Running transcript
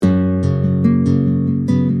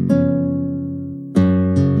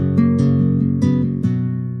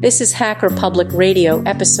This is Hacker Public Radio,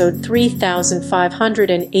 episode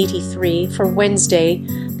 3583 for Wednesday,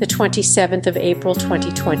 the 27th of April,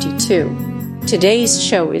 2022. Today's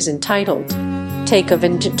show is entitled,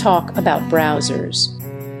 Takov751 Talk About Browsers.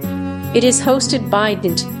 It is hosted by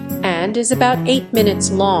Dint and is about 8 minutes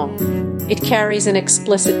long. It carries an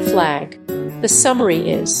explicit flag. The summary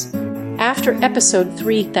is, after episode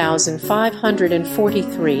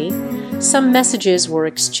 3543, some messages were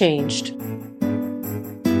exchanged.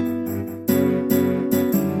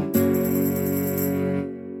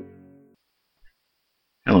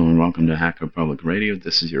 Hello and welcome to Hacker Public Radio.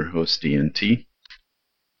 This is your host, DNT.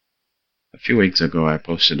 A few weeks ago, I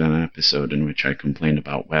posted an episode in which I complained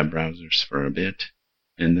about web browsers for a bit,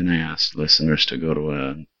 and then I asked listeners to go to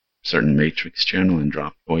a certain Matrix channel and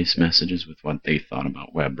drop voice messages with what they thought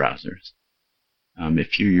about web browsers.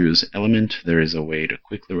 If you use Element, there is a way to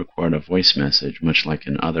quickly record a voice message, much like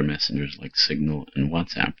in other messengers like Signal and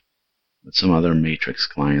WhatsApp, but some other Matrix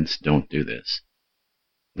clients don't do this.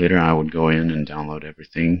 Later, I would go in and download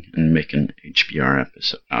everything and make an HPR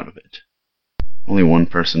episode out of it. Only one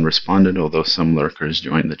person responded, although some lurkers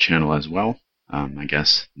joined the channel as well. I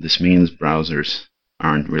guess this means browsers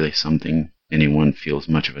aren't really something anyone feels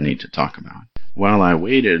much of a need to talk about. While I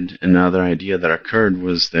waited, another idea that occurred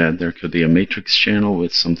was that there could be a Matrix channel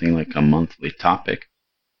with something like a monthly topic,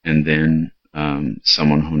 and then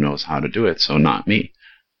someone who knows how to do it, so not me,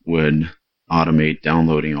 would automate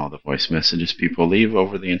downloading all the voice messages people leave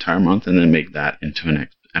over the entire month and then make that into an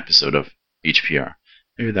episode of HPR.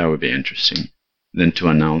 Maybe that would be interesting. Then to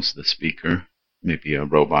announce the speaker, maybe a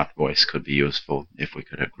robot voice could be useful if we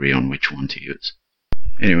could agree on which one to use.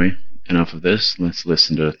 Anyway, enough of this. Let's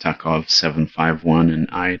listen to takov751 and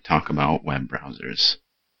I talk about web browsers.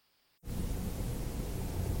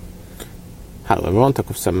 Hello everyone,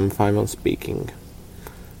 takov751 speaking.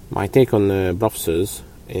 My take on browsers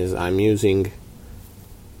is I'm using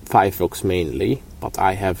Firefox mainly, but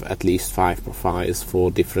I have at least 5 profiles for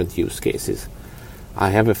different use cases.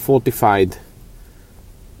 I have a fortified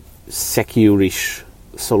secure-ish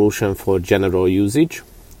solution for general usage.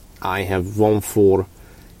 I have one for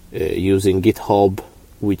using GitHub,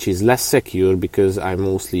 which is less secure because I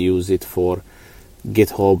mostly use it for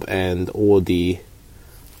GitHub and all the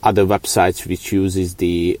other websites which uses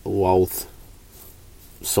the Vault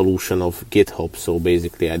solution of GitHub. So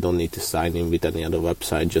basically I don't need to sign in with any other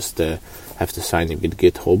website, just have to sign in with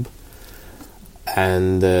GitHub.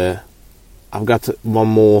 And I've got one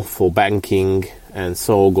more for banking and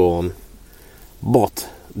so on. But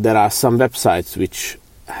there are some websites which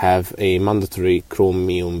have a mandatory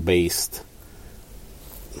Chromium based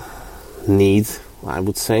need, I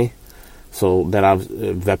would say. So there are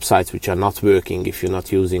websites which are not working if you're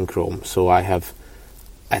not using Chrome. So I have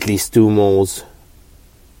at least 2 more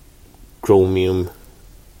Chromium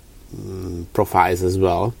profiles as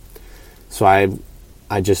well. So I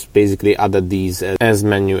just basically added these as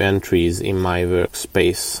menu entries in my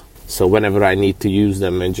workspace. So whenever I need to use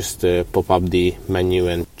them, I just pop up the menu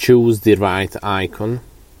and choose the right icon,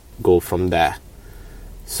 go from there.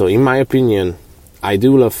 So in my opinion, I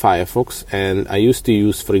do love Firefox, and I used to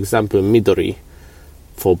use, for example, Midori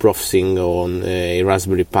for browsing on a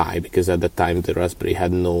Raspberry Pi, because at the time the Raspberry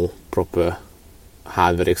had no proper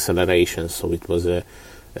hardware acceleration, so it was a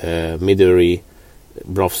Midori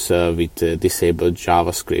browser with disabled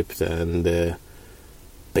JavaScript and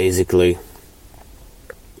basically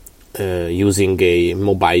using a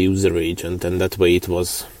mobile user agent, and that way it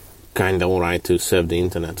was kind of alright to surf the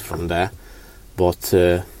internet from there. But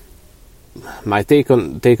my take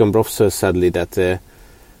on browser, sadly, that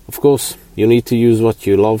of course you need to use what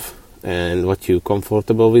you love and what you're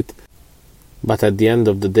comfortable with, but at the end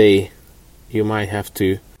of the day you might have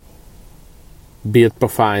to build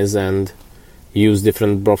profiles and use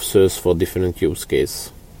different browsers for different use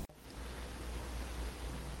cases.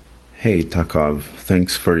 Hey Takov,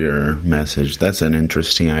 thanks for your message. That's an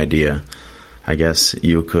interesting idea. I guess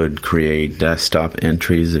you could create desktop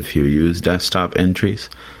entries if you use desktop entries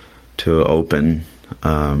to open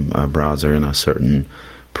a browser in a certain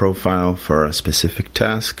profile for a specific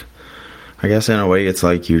task. I guess in a way it's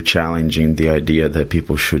like you challenging the idea that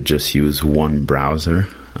people should just use one browser,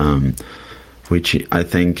 which I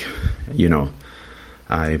think,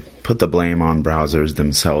 I put the blame on browsers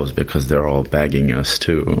themselves because they're all begging us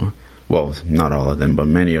to, well, not all of them, but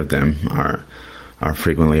many of them are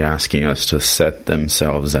frequently asking us to set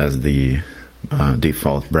themselves as the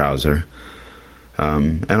default browser.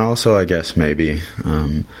 And also, I guess, maybe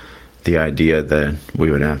the idea that we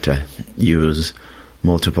would have to use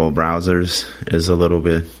multiple browsers is a little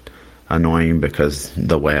bit annoying because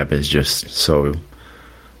the web is just so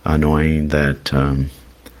annoying that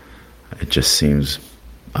it just seems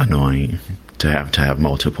annoying to have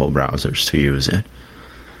multiple browsers to use it.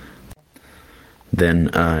 Then,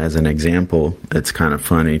 as an example, it's kind of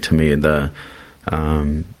funny to me that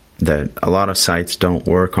a lot of sites don't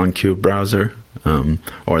work on Cube browser,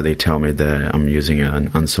 or they tell me that I'm using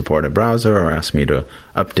an unsupported browser, or ask me to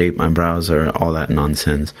update my browser, all that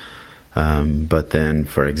nonsense. But then,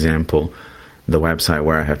 for example, the website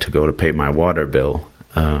where I have to go to pay my water bill,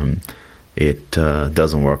 it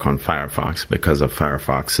doesn't work on Firefox because of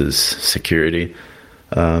Firefox's security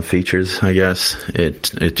features, I guess.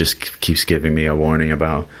 It just keeps giving me a warning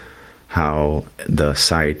about how the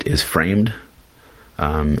site is framed,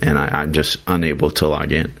 and I'm just unable to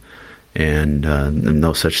log in. And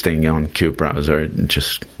no such thing on Cube browser. It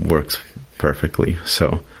just works perfectly.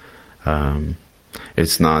 So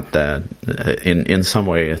it's not that, in some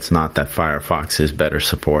way, it's not that Firefox is better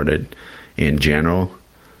supported in general.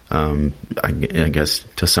 I guess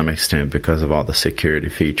to some extent because of all the security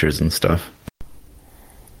features and stuff.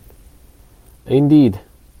 Indeed.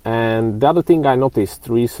 And the other thing I noticed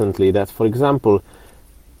recently, that for example,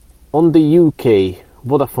 on the UK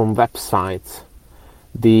Vodafone websites,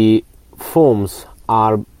 the forms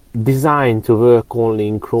are designed to work only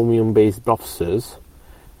in Chromium-based browsers,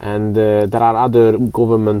 and there are other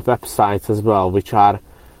government websites as well which are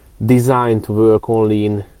designed to work only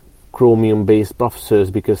in Chromium-based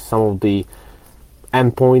browsers because some of the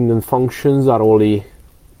endpoint and functions are only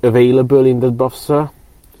available in the browser.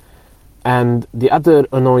 And the other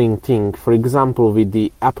annoying thing, for example, with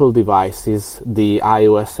the Apple devices, the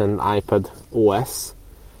iOS and iPad OS,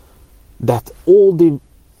 that all the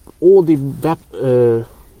web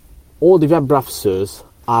browsers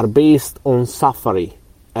are based on Safari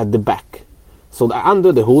at the back. So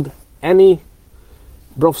under the hood, any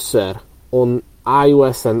browser on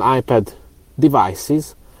iOS and iPad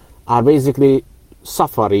devices are basically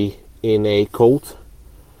Safari in a code.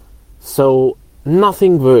 So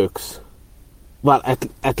nothing works. Well,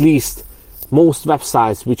 at least most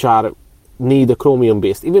websites which need a Chromium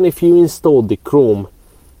based. Even if you install the Chrome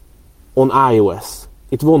on iOS,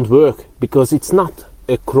 it won't work because it's not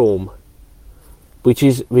a Chrome, which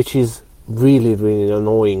is really, really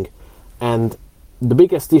annoying. And the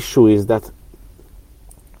biggest issue is that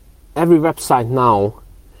every website now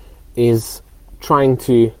is trying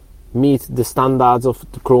to meet the standards of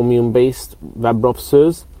the Chromium-based web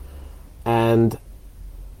browsers, and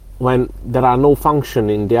when there are no function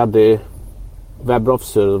in the other web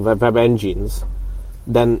browser, web engines,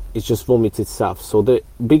 then it just vomits itself. So the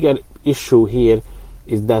bigger issue here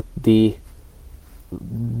is that the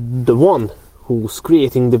one who's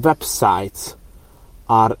creating the websites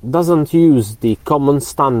doesn't use the common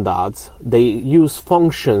standards. They use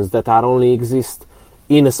functions that are only exist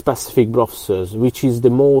in a specific browsers, which is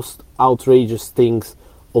the most outrageous things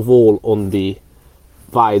of all on the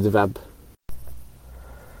wide web.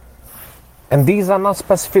 And these are not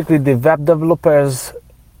specifically the web developers'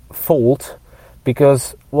 fault,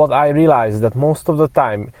 because what I realized that most of the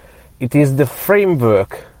time it is the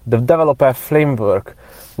framework, the developer framework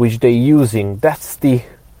which they're using. That's the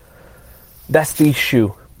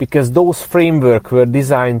issue, because those frameworks were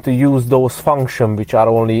designed to use those functions which are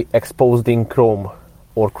only exposed in Chrome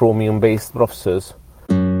or Chromium-based browsers.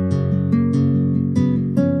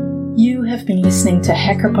 You have been listening to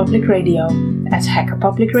Hacker Public Radio at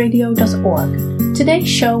hackerpublicradio.org. Today's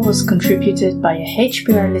show was contributed by a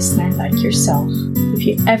HPR listener like yourself. If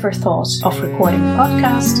you ever thought of recording a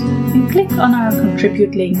podcast, then click on our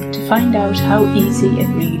contribute link to find out how easy it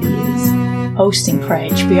really is. Hosting for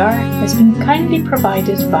HPR has been kindly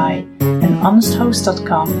provided by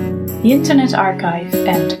anhonesthost.com, the Internet Archive,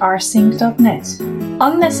 and rsync.net.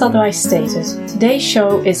 Unless otherwise stated, today's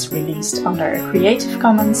show is released under a Creative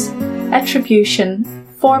Commons Attribution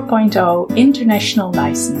 4.0 International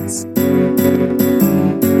License.